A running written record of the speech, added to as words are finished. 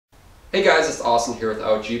Hey guys, it's Austin here with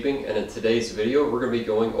Out Jeeping, and in today's video we're going to be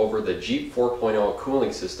going over the Jeep 4.0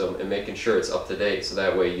 cooling system and making sure it's up to date so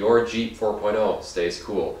that way your Jeep 4.0 stays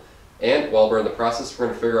cool. And while we're in the process, we're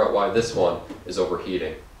going to figure out why this one is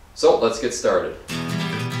overheating. So let's get started.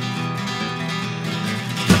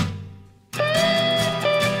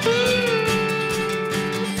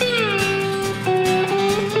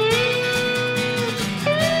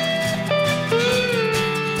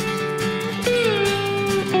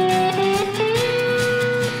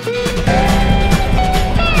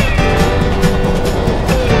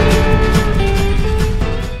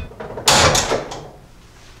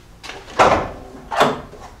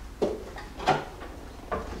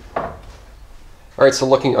 Alright, so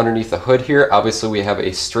looking underneath the hood here, obviously we have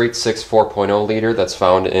a straight 6 4.0 liter that's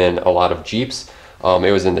found in a lot of Jeeps.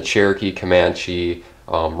 It was in the Cherokee, Comanche,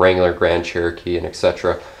 Wrangler, Grand Cherokee, and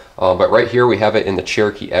etc. But right here we have it in the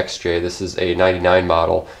Cherokee XJ. This is a 99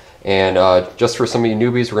 model. And just for some of you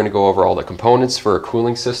newbies, we're going to go over all the components for a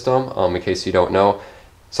cooling system, in case you don't know.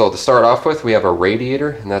 So to start off with, we have a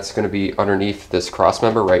radiator, and that's going to be underneath this cross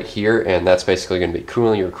member right here, and that's basically going to be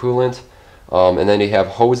cooling your coolant. And then you have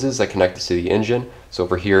hoses that connect to the engine. So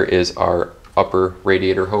over here is our upper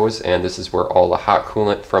radiator hose, and this is where all the hot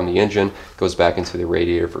coolant from the engine goes back into the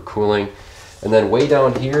radiator for cooling. And then way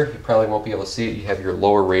down here, you probably won't be able to see it, you have your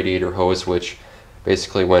lower radiator hose, which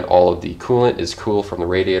basically when all of the coolant is cool from the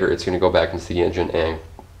radiator, it's going to go back into the engine and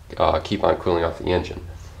keep on cooling off the engine.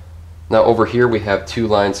 Now over here we have two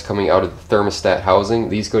lines coming out of the thermostat housing.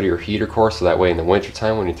 These go to your heater core, so that way in the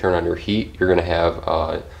wintertime when you turn on your heat, you're going to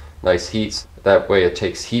have nice heats. That way it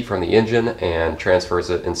takes heat from the engine and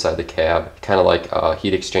transfers it inside the cab, kind of like a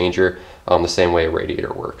heat exchanger, the same way a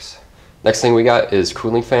radiator works. Next thing we got is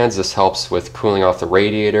cooling fans. This helps with cooling off the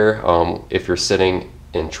radiator. If you're sitting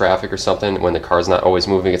in traffic or something, when the car's not always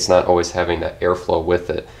moving, it's not always having that airflow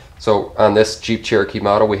with it. So on this Jeep Cherokee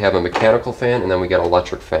model, we have a mechanical fan and then we got an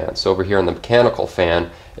electric fan. So over here on the mechanical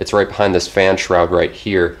fan, it's right behind this fan shroud right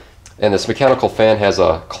here. And this mechanical fan has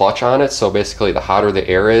a clutch on it, so basically the hotter the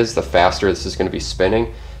air is, the faster this is going to be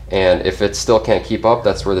spinning. And if it still can't keep up,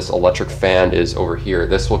 that's where this electric fan is over here.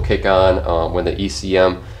 This will kick on when the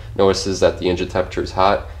ECM notices that the engine temperature is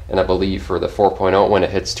hot. And I believe for the 4.0, when it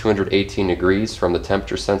hits 218 degrees from the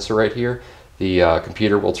temperature sensor right here, the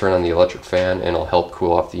computer will turn on the electric fan and it'll help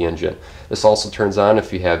cool off the engine. This also turns on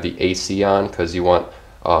if you have the AC on, because you want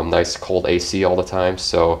nice cold AC all the time.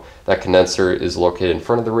 So that condenser is located in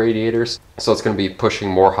front of the radiators, so it's going to be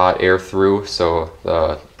pushing more hot air through, so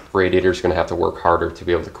the radiator is going to have to work harder to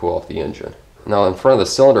be able to cool off the engine. Now in front of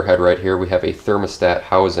the cylinder head right here we have a thermostat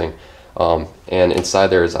housing, and inside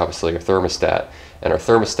there is obviously our thermostat, and our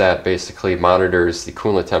thermostat basically monitors the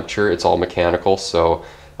coolant temperature. It's all mechanical, so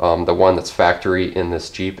the one that's factory in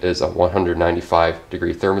this Jeep is a 195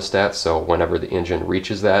 degree thermostat, so whenever the engine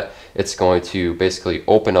reaches that, it's going to basically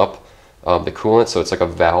open up the coolant, so it's like a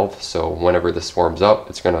valve. So whenever this warms up,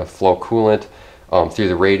 it's going to flow coolant through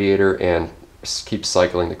the radiator and keep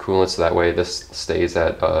cycling the coolant, so that way this stays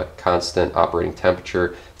at a constant operating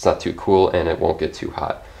temperature. It's not too cool and it won't get too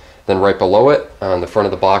hot. Then right below it, on the front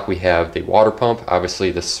of the block, we have the water pump. Obviously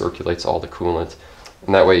this circulates all the coolant,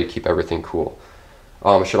 and that way you keep everything cool.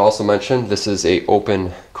 I should also mention this is a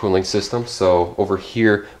open cooling system, so over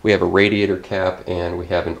here we have a radiator cap and we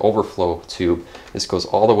have an overflow tube. This goes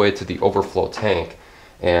all the way to the overflow tank,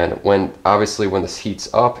 and obviously when this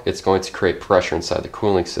heats up, it's going to create pressure inside the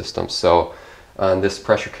cooling system. So on this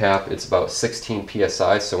pressure cap, it's about 16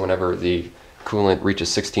 psi, so whenever the coolant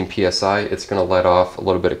reaches 16 psi, it's going to let off a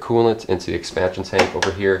little bit of coolant into the expansion tank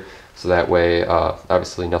over here, so that way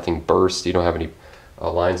obviously nothing bursts, you don't have any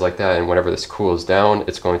lines like that, and whenever this cools down,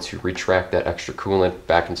 it's going to retract that extra coolant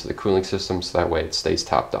back into the cooling system, so that way it stays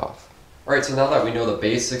topped off. Alright, so now that we know the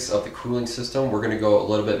basics of the cooling system, we're going to go a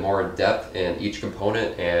little bit more in depth in each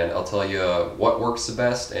component, and I'll tell you what works the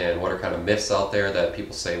best and what are kind of myths out there that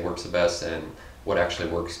people say works the best and what actually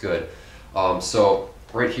works good. So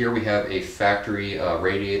right here we have a factory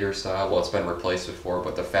radiator style. Well, it's been replaced before,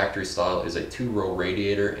 but the factory style is a 2-row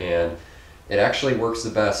radiator, and it actually works the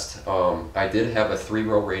best. I did have a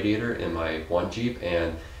 3-row radiator in my one Jeep,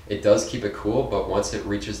 and it does keep it cool, but once it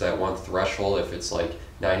reaches that one threshold, if it's like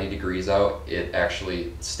 90 degrees out, it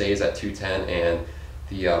actually stays at 210, and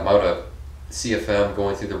the amount of CFM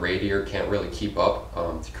going through the radiator can't really keep up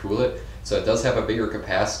to cool it. So it does have a bigger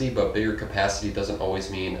capacity, but bigger capacity doesn't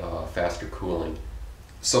always mean faster cooling.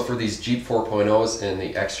 So for these Jeep 4.0s and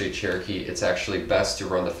the XJ Cherokee, it's actually best to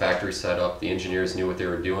run the factory setup. The engineers knew what they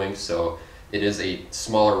were doing, so it is a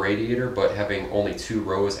smaller radiator, but having only 2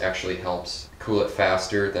 rows actually helps cool it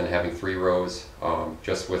faster than having 3 rows,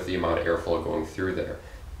 just with the amount of airflow going through there.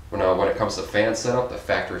 When it comes to fan setup, the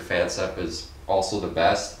factory fan setup is also the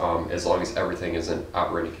best, as long as everything is in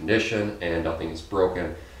operating condition and nothing is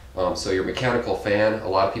broken. So your mechanical fan, a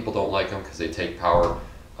lot of people don't like them because they take power,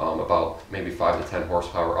 about maybe 5 to 10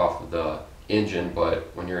 horsepower off of the engine, but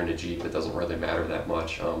when you're in a Jeep it doesn't really matter that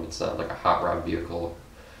much. It's not like a hot rod vehicle.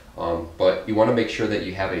 But you want to make sure that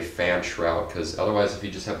you have a fan shroud, because otherwise if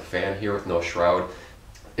you just have a fan here with no shroud,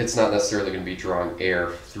 it's not necessarily going to be drawing air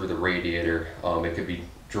through the radiator. It could be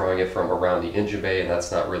drawing it from around the engine bay, and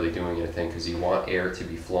that's not really doing anything, because you want air to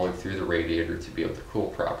be flowing through the radiator to be able to cool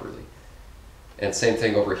properly. And same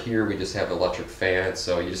thing over here, we just have electric fan,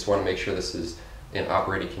 so you just want to make sure this is in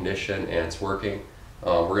operating condition and it's working.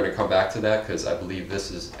 We're going to come back to that because I believe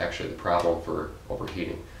this is actually the problem for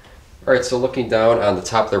overheating. Alright, so looking down on the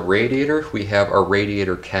top of the radiator, we have our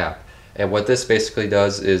radiator cap. And what this basically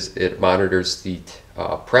does is it monitors the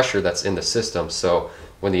pressure that's in the system. So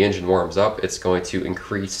when the engine warms up, it's going to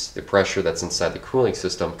increase the pressure that's inside the cooling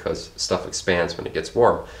system because stuff expands when it gets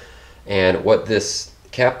warm. And what this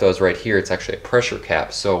cap does right here, it's actually a pressure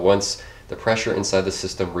cap. So once the pressure inside the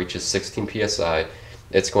system reaches 16 psi,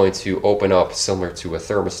 it's going to open up similar to a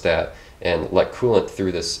thermostat and let coolant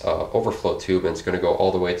through this overflow tube, and it's going to go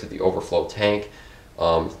all the way to the overflow tank.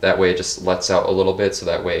 That way it just lets out a little bit, so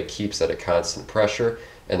that way it keeps at a constant pressure,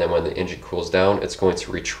 and then when the engine cools down, it's going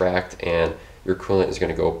to retract and your coolant is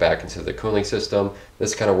going to go back into the cooling system.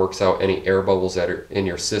 This kind of works out any air bubbles that are in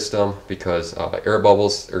your system, because air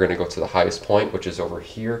bubbles are going to go to the highest point, which is over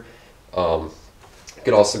here. It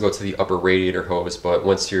could also go to the upper radiator hose, but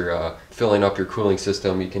once you're filling up your cooling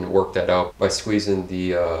system, you can work that out by squeezing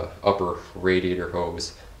the upper radiator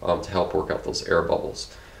hose to help work out those air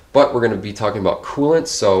bubbles. But we're going to be talking about coolant,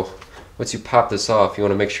 so once you pop this off, you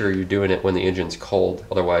want to make sure you're doing it when the engine's cold,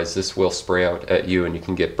 otherwise this will spray out at you and you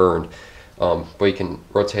can get burned. But you can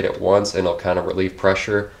rotate it once and it'll kind of relieve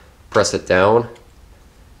pressure, press it down,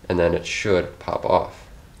 and then it should pop off.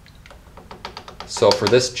 So for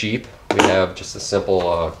this Jeep, we have just a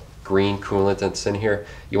simple green coolant that's in here.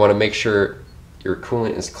 You want to make sure your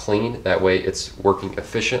coolant is clean, that way it's working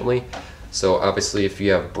efficiently. So obviously if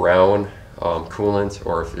you have brown coolant,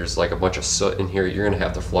 or if there's like a bunch of soot in here, you're going to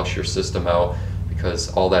have to flush your system out,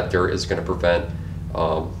 because all that dirt is going to prevent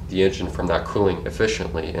the engine from not cooling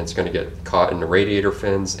efficiently, and it's going to get caught in the radiator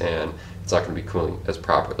fins and it's not going to be cooling as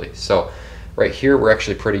properly. So right here we're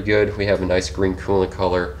actually pretty good. We have a nice green coolant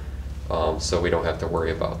color, so we don't have to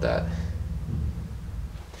worry about that.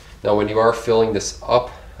 Now when you are filling this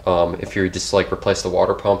up, if you're just like replace the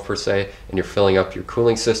water pump per se, and you're filling up your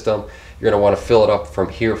cooling system, you're going to want to fill it up from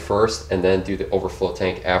here first and then do the overflow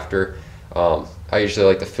tank after. I usually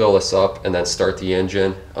like to fill this up and then start the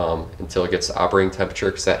engine until it gets to operating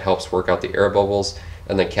temperature, because that helps work out the air bubbles,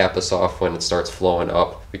 and then cap this off when it starts flowing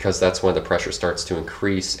up, because that's when the pressure starts to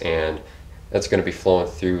increase and that's going to be flowing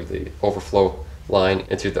through the overflow line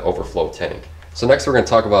into the overflow tank. So next we're going to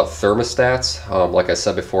talk about thermostats. Like I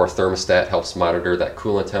said before, a thermostat helps monitor that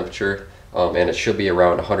coolant temperature, and it should be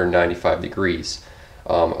around 195 degrees.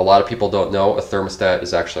 A lot of people don't know a thermostat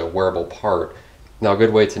is actually a wearable part. Now a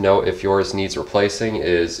good way to know if yours needs replacing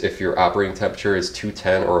is if your operating temperature is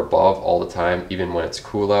 210 or above all the time, even when it's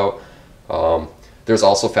cool out. There's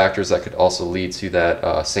also factors that could also lead to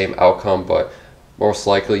that same outcome, but most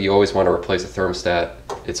likely you always want to replace a thermostat.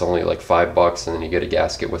 It's only like $5 and then you get a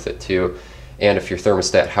gasket with it too. And if your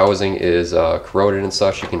thermostat housing is corroded and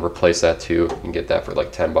such, you can replace that too. You can get that for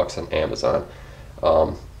like $10 on Amazon.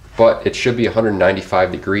 But it should be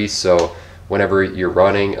 195 degrees, so whenever you're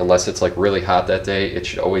running, unless it's like really hot that day, it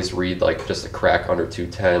should always read like just a crack under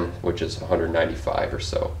 210, which is 195 or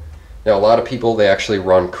so. Now a lot of people, they actually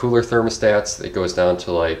run cooler thermostats. It goes down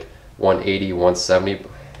to like 180, 170.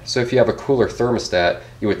 So if you have a cooler thermostat,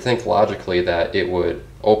 you would think logically that it would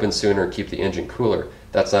open sooner and keep the engine cooler.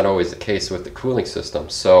 That's not always the case with the cooling system.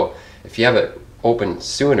 So if you have it open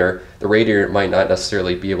sooner, the radiator might not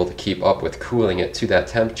necessarily be able to keep up with cooling it to that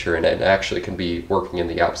temperature, and it actually can be working in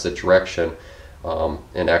the opposite direction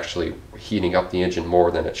and actually heating up the engine more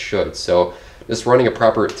than it should. So just running a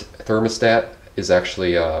proper thermostat is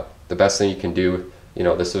actually the best thing you can do. You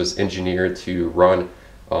know, this was engineered to run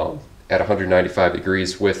at 195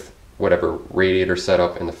 degrees with whatever radiator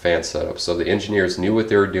setup and the fan setup. So the engineers knew what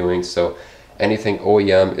they were doing, so anything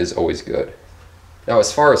OEM is always good. Now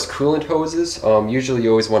as far as coolant hoses, usually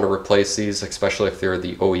you always want to replace these, especially if they're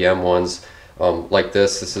the OEM ones. Like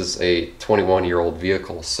this is a 21-year-old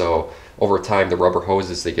vehicle, so over time the rubber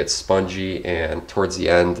hoses, they get spongy, and towards the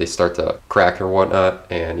end they start to crack or whatnot,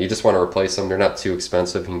 and you just want to replace them. They're not too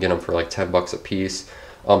expensive. You can get them for like $10 a piece.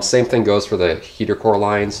 Same thing goes for the heater core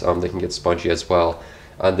lines. They can get spongy as well.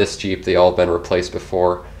 On this Jeep, they all been replaced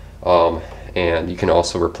before. And you can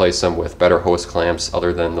also replace them with better hose clamps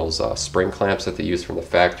other than those spring clamps that they use from the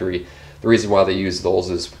factory. The reason why they use those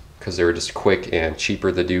is because they're just quick and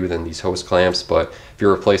cheaper to do than these hose clamps. But if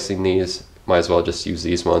you're replacing these, might as well just use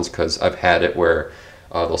these ones, because I've had it where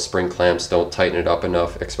those spring clamps don't tighten it up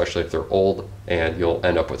enough, especially if they're old, and you'll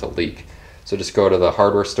end up with a leak. So just go to the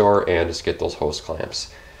hardware store and just get those hose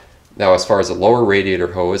clamps. Now, as far as a lower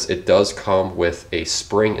radiator hose, it does come with a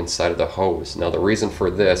spring inside of the hose. Now, the reason for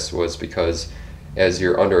this was because as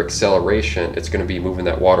you're under acceleration, it's going to be moving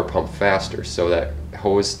that water pump faster. So that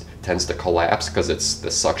hose tends to collapse because it's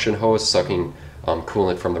the suction hose sucking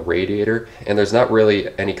coolant from the radiator. And there's not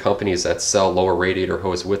really any companies that sell lower radiator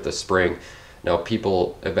hose with the spring. Now,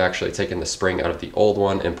 people have actually taken the spring out of the old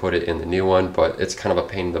one and put it in the new one, but it's kind of a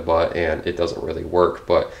pain in the butt and it doesn't really work.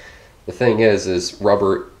 But the thing is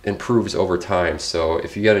rubber improves over time. So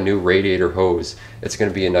if you get a new radiator hose, it's going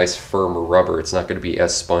to be a nice firmer rubber. It's not going to be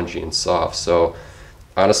as spongy and soft. So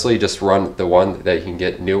honestly, just run the one that you can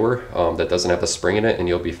get newer that doesn't have the spring in it, and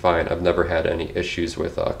you'll be fine. I've never had any issues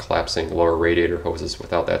with collapsing lower radiator hoses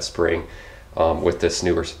without that spring with this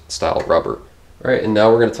newer style rubber. All right, and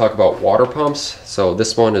now we're going to talk about water pumps. So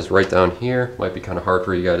this one is right down here. Might be kind of hard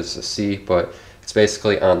for you guys to see, but it's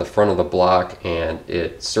basically on the front of the block, and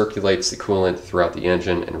it circulates the coolant throughout the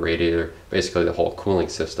engine and radiator, basically the whole cooling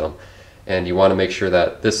system. And you want to make sure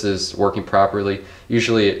that this is working properly.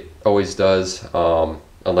 Usually it always does,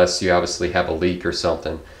 unless you obviously have a leak or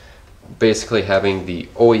something. Basically, having the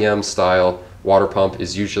OEM style water pump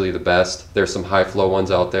is usually the best. There's some high flow ones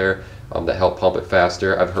out there that help pump it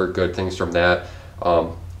faster. I've heard good things from that.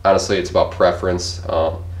 Honestly, it's about preference.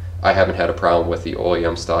 I haven't had a problem with the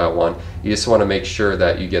OEM style one. You just want to make sure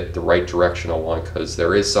that you get the right directional one, because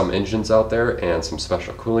there is some engines out there and some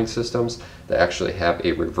special cooling systems that actually have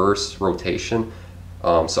a reverse rotation.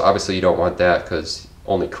 So obviously you don't want that, because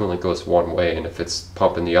only coolant goes one way, and if it's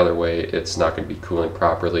pumping the other way, it's not going to be cooling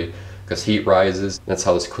properly because heat rises. That's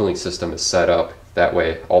how this cooling system is set up. That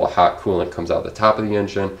way all the hot coolant comes out the top of the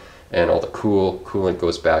engine and all the coolant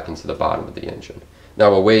goes back into the bottom of the engine.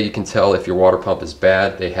 Now, a way you can tell if your water pump is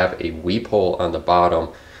bad, they have a weep hole on the bottom,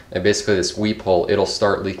 and basically this weep hole, it'll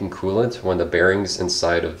start leaking coolant when the bearings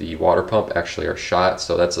inside of the water pump actually are shot.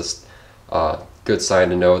 So that's a good sign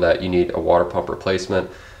to know that you need a water pump replacement.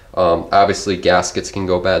 Obviously gaskets can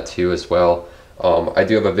go bad too as well. I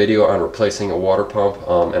do have a video on replacing a water pump,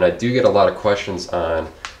 and I do get a lot of questions on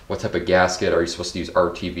what type of gasket. Are you supposed to use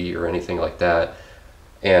RTV or anything like that?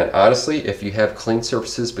 And honestly, if you have clean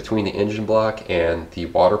surfaces between the engine block and the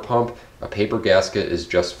water pump, a paper gasket is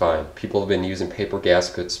just fine. People have been using paper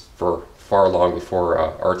gaskets for far long before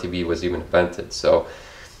RTV was even invented. So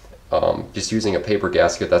just using a paper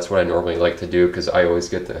gasket, that's what I normally like to do, because I always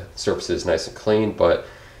get the surfaces nice and clean. But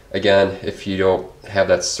again, if you don't have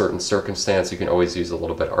that certain circumstance, you can always use a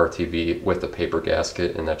little bit of RTV with the paper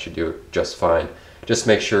gasket, and that should do just fine. Just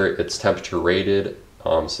make sure it's temperature rated,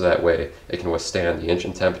 so that way it can withstand the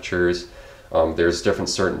engine temperatures. There's different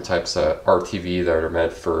certain types of RTV that are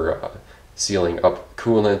meant for sealing up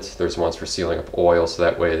coolant. There's ones for sealing up oil, so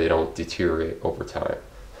that way they don't deteriorate over time.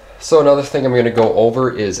 So another thing I'm going to go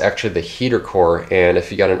over is actually the heater core. And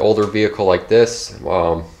if you got an older vehicle like this,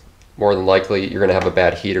 more than likely you're going to have a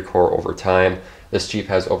bad heater core over time. This Jeep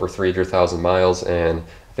has over 300,000 miles, and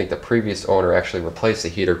I think the previous owner actually replaced the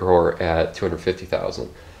heater core at 250,000.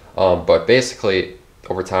 But basically,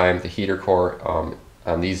 over time, the heater core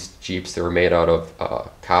on these Jeeps, they were made out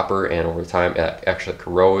of copper, and over time it actually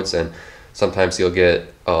corrodes, and sometimes you'll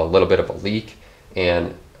get a little bit of a leak.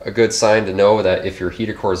 And a good sign to know that if your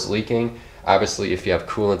heater core is leaking, obviously if you have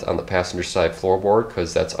coolant on the passenger side floorboard,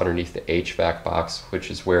 because that's underneath the HVAC box, which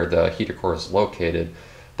is where the heater core is located.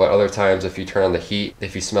 But other times, if you turn on the heat,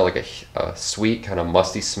 if you smell like a sweet kind of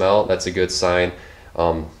musty smell, that's a good sign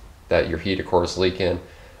that your heater core is leaking.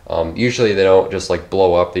 Usually they don't just like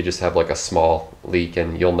blow up, they just have like a small leak,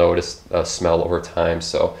 and you'll notice a smell over time.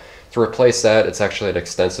 So to replace that, it's actually an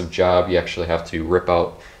extensive job. You actually have to rip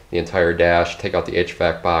out the entire dash, take out the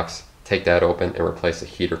HVAC box, take that open, and replace the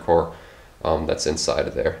heater core that's inside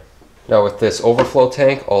of there. Now with this overflow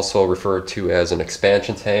tank, also referred to as an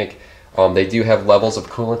expansion tank, they do have levels of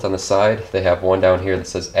coolant on the side. They have one down here that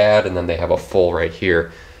says add, and then they have a full right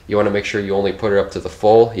here. You want to make sure you only put it up to the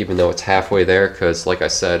full, even though it's halfway there, because like I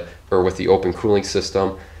said, or with the open cooling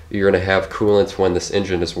system, you're going to have coolant when this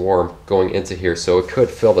engine is warm going into here. So it could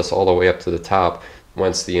fill this all the way up to the top.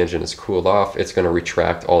 Once the engine is cooled off, it's going to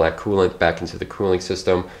retract all that coolant back into the cooling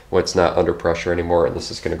system when it's not under pressure anymore, and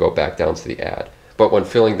this is going to go back down to the add. But when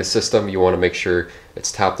filling the system, you want to make sure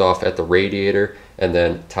it's topped off at the radiator, and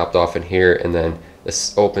then topped off in here, and then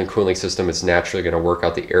this open cooling system is naturally going to work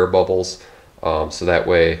out the air bubbles, so that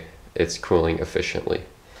way it's cooling efficiently.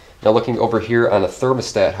 Now looking over here on the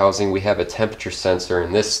thermostat housing, we have a temperature sensor,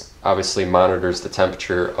 and this obviously monitors the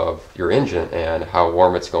temperature of your engine and how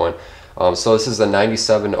warm it's going. So this is a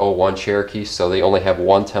 9701 Cherokee, so they only have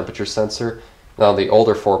one temperature sensor. Now the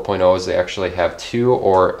older 4.0s, they actually have two,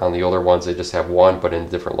 or on the older ones they just have one, but in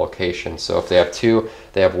different locations. So if they have two,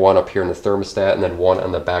 they have one up here in the thermostat and then one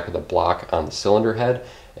on the back of the block on the cylinder head.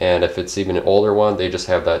 And if it's even an older one, they just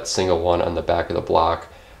have that single one on the back of the block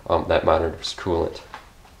that monitors coolant.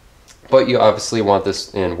 But you obviously want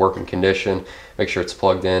this in working condition. Make sure it's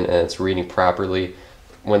plugged in and it's reading properly.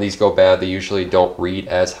 When these go bad, they usually don't read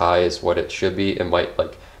as high as what it should be. It might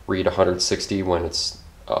like read 160 when it's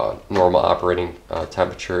normal operating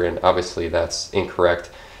temperature, and obviously that's incorrect.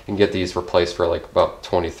 You can get these replaced for like about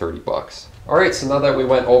 20-30 bucks. Alright, so now that we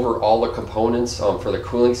went over all the components for the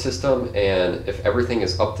cooling system, and if everything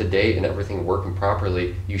is up to date and everything working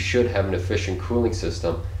properly, you should have an efficient cooling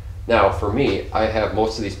system. Now for me, I have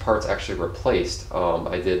most of these parts actually replaced.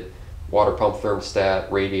 I did water pump thermostat,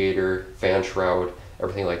 radiator, fan shroud,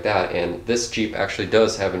 everything like that, and this Jeep actually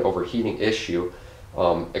does have an overheating issue,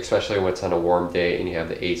 especially when it's on a warm day and you have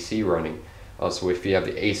the AC running. So if you have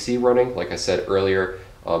the AC running, like I said earlier,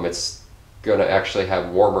 it's going to actually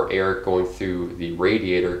have warmer air going through the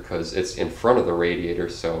radiator because it's in front of the radiator,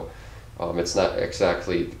 so it's not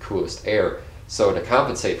exactly the coolest air. So to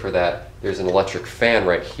compensate for that, there's an electric fan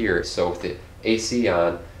right here. So with the AC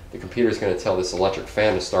on, the computer is going to tell this electric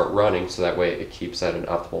fan to start running, so that way it keeps at an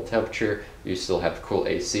optimal temperature. You still have cool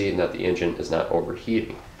AC and that the engine is not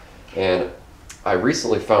overheating. And I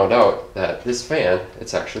recently found out that this fan,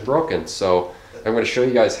 it's actually broken. So I'm going to show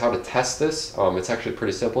you guys how to test this. It's actually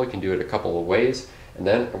pretty simple. You can do it a couple of ways. And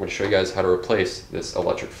then I'm going to show you guys how to replace this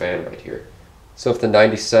electric fan right here. So if the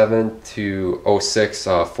 97 to 06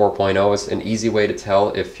 4.0 is an easy way to tell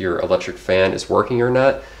if your electric fan is working or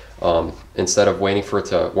not. Instead of waiting for it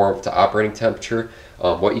to warm up to operating temperature,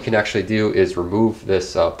 what you can actually do is remove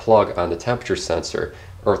this plug on the temperature sensor.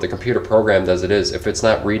 Or if the computer programmed as it is, if it's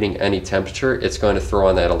not reading any temperature, it's going to throw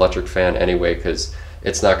on that electric fan anyway, because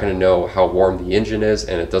it's not going to know how warm the engine is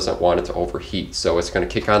and it doesn't want it to overheat. So it's going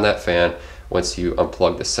to kick on that fan once you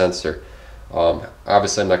unplug the sensor.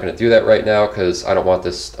 Obviously I'm not going to do that right now because I don't want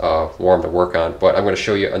this warm to work on, but I'm going to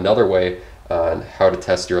show you another way on how to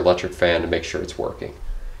test your electric fan to make sure it's working.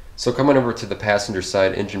 So coming over to the passenger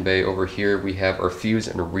side engine bay over here, we have our fuse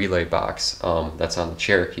and a relay box that's on the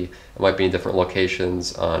Cherokee. It might be in different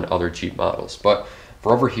locations on other Jeep models, but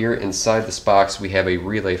for over here inside this box we have a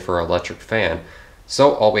relay for our electric fan.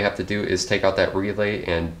 So all we have to do is take out that relay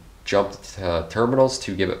and jump to terminals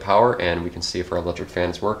to give it power, and we can see if our electric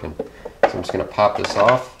fan is working. So I'm just going to pop this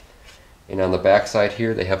off, and on the back side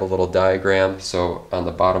here they have a little diagram. So on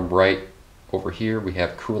the bottom right over here we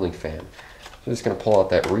have cooling fan. So I'm just going to pull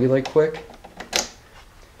out that relay quick,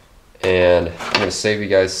 and I'm going to save you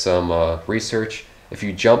guys some research. If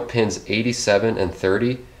you jump pins 87 and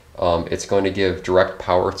 30, it's going to give direct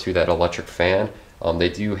power to that electric fan. They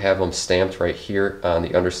do have them stamped right here on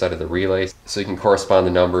the underside of the relay, so you can correspond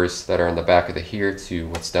the numbers that are on the back of the here to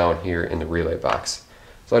what's down here in the relay box.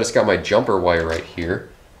 So I just got my jumper wire right here,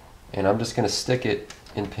 and I'm just going to stick it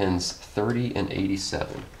in pins 30 and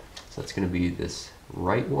 87. So that's going to be this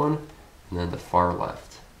right one and then the far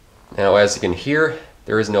left. Now as you can hear,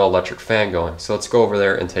 there is no electric fan going, so let's go over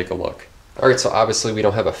there and take a look. Alright, so obviously we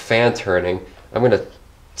don't have a fan turning. I'm going to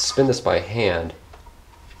spin this by hand,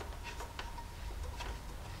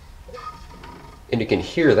 and you can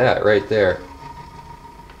hear that right there.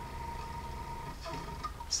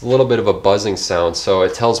 It's a little bit of a buzzing sound, so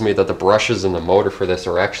it tells me that the brushes in the motor for this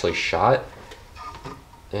are actually shot,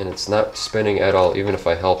 and it's not spinning at all. Even if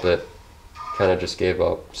I help it, kind of just gave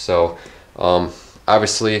up. So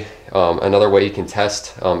obviously another way you can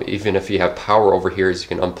test, even if you have power over here, is you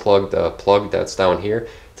can unplug the plug that's down here,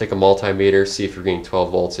 take a multimeter, see if you're getting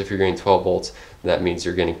 12 volts. If you're getting 12 volts, that means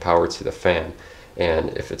you're getting power to the fan.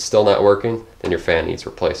 And if it's still not working, then your fan needs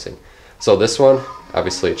replacing. So this one,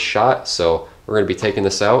 obviously it's shot, so we're going to be taking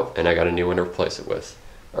this out, and I got a new one to replace it with.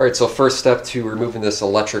 Alright, so first step to removing this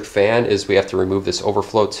electric fan is we have to remove this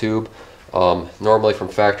overflow tube. Normally from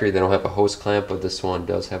factory they don't have a hose clamp, but this one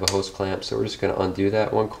does have a hose clamp, so we're just going to undo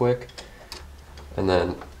that one quick and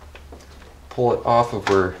then pull it off of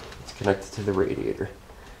where it's connected to the radiator.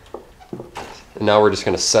 And now we're just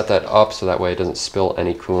going to set that up so that way it doesn't spill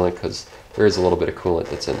any coolant, because there is a little bit of coolant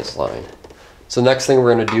that's in this line. So next thing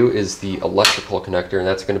we're going to do is the electrical connector, and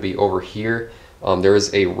that's going to be over here. There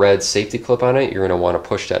is a red safety clip on it. You're going to want to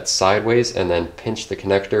push that sideways and then pinch the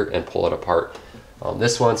connector and pull it apart.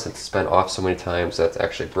 This one, since it's been off so many times, that's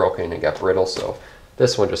actually broken and got brittle, so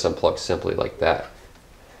this one just unplugs simply like that.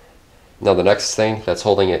 Now the next thing that's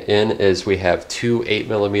holding it in is we have two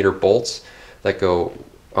 8mm bolts that go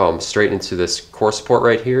straight into this core support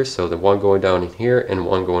right here. So the one going down in here and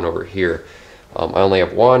one going over here. I only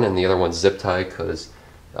have one, and the other one's zip tied because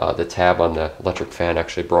the tab on the electric fan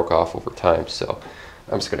actually broke off over time. So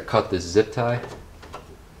I'm just going to cut this zip tie.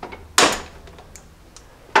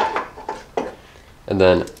 And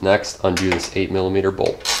then next undo this 8mm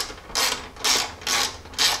bolt.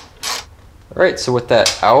 Alright, so with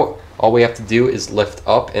that out, all we have to do is lift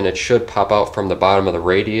up, and it should pop out from the bottom of the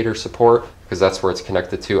radiator support because that's where it's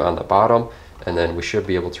connected to on the bottom, and then we should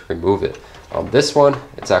be able to remove it. This one,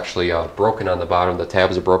 it's actually broken on the bottom. The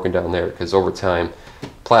tabs are broken down there because over time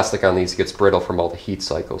plastic on these gets brittle from all the heat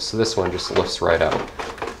cycles, so this one just lifts right out.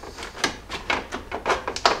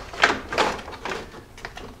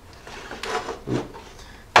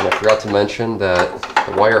 And I forgot to mention that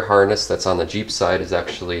the wire harness that's on the Jeep side is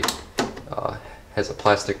actually has a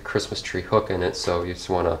plastic Christmas tree hook in it, so you just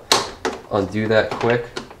want to undo that quick,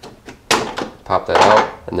 pop that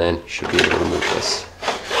out, and then you should be able to remove this.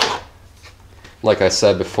 Like I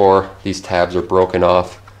said before, these tabs are broken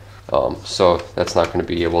off, so that's not going to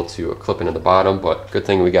be able to clip into the bottom, but good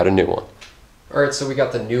thing we got a new one. Alright, so we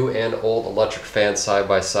got the new and old electric fan side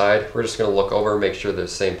by side. We're just going to look over and make sure they're the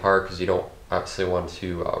same part because you don't obviously want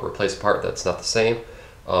to replace a part that's not the same.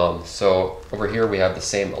 So over here we have the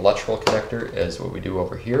same electrical connector as what we do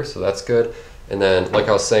over here, so that's good. And then, like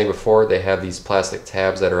I was saying before, they have these plastic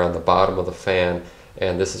tabs that are on the bottom of the fan,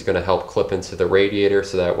 and this is going to help clip into the radiator,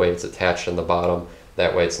 so that way it's attached on the bottom.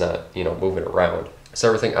 That way it's not, you know, moving around. So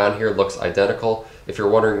everything on here looks identical. If you're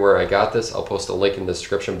wondering where I got this, I'll post a link in the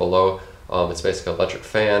description below. It's basically an electric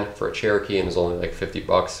fan for a Cherokee, and it's only like 50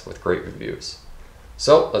 bucks with great reviews.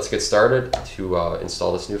 So let's get started to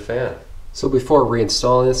install this new fan. So before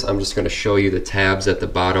reinstalling this, I'm just going to show you the tabs at the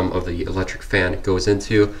bottom of the electric fan it goes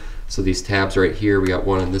into. So these tabs right here, we got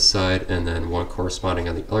one on this side and then one corresponding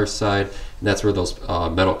on the other side. And that's where those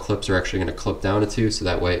metal clips are actually going to clip down into, so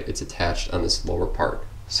that way it's attached on this lower part.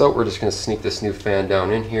 So we're just going to sneak this new fan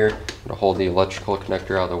down in here. I'm going to hold the electrical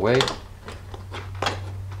connector out of the way.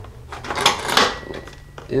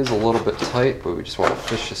 It is a little bit tight, but we just want to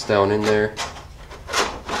fish this down in there.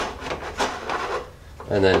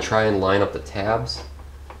 And then try and line up the tabs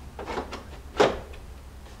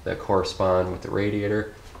that correspond with the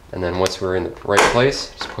radiator. And then once we're in the right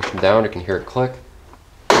place, just push them down, you can hear it click.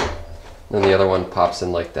 Then the other one pops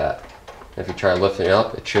in like that. If you try lifting it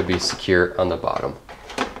up, it should be secure on the bottom.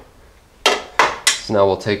 So now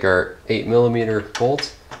we'll take our 8mm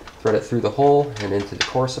bolt, thread it through the hole and into the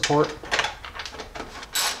core support.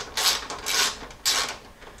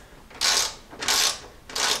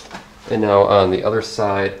 And now on the other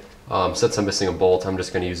side, since I'm missing a bolt, I'm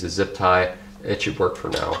just going to use the zip tie. It should work for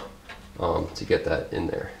now to get that in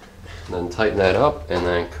there. And then tighten that up and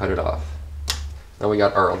then cut it off. Now we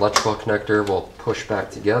got our electrical connector. We'll push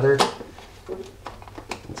back together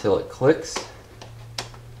until it clicks.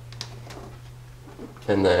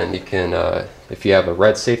 And then you can, if you have a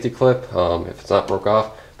red safety clip, if it's not broke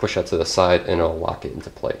off, push that to the side and it'll lock it into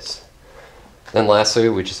place. Then lastly,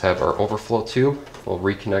 we just have our overflow tube. We'll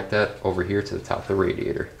reconnect that over here to the top of the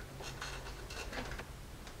radiator.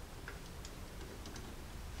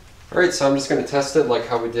 Alright, so I'm just going to test it like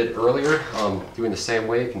how we did earlier. Doing the same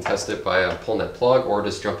way. You can test it by pulling that plug or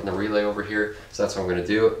just jumping the relay over here. So that's what I'm going to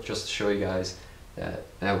do, just to show you guys that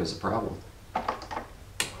that was a problem.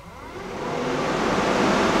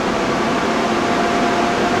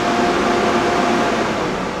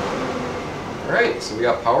 Alright, so we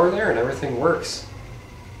got power there and everything works.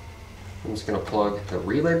 I'm just going to plug the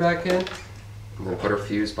relay back in and then put our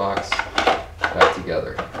fuse box back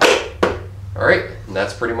together. Alright, and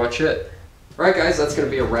that's pretty much it. Alright guys, that's going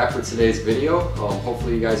to be a wrap for today's video.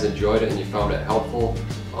 Hopefully you guys enjoyed it and you found it helpful.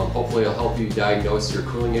 Hopefully it'll help you diagnose your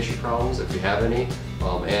cooling issue problems if you have any,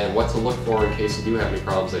 and what to look for in case you do have any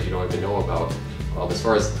problems that you don't even know about. As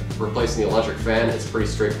far as replacing the electric fan, it's pretty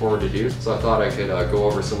straightforward to do, so I thought I could go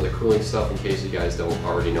over some of the cooling stuff in case you guys don't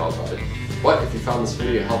already know about it. But if you found this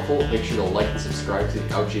video helpful, make sure to like and subscribe to the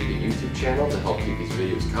OutJP YouTube channel to help keep these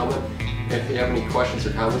videos coming. And if you have any questions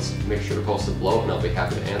or comments, make sure to post them below and I'll be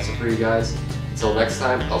happy to answer for you guys. Until next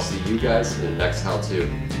time, I'll see you guys in the next how-to.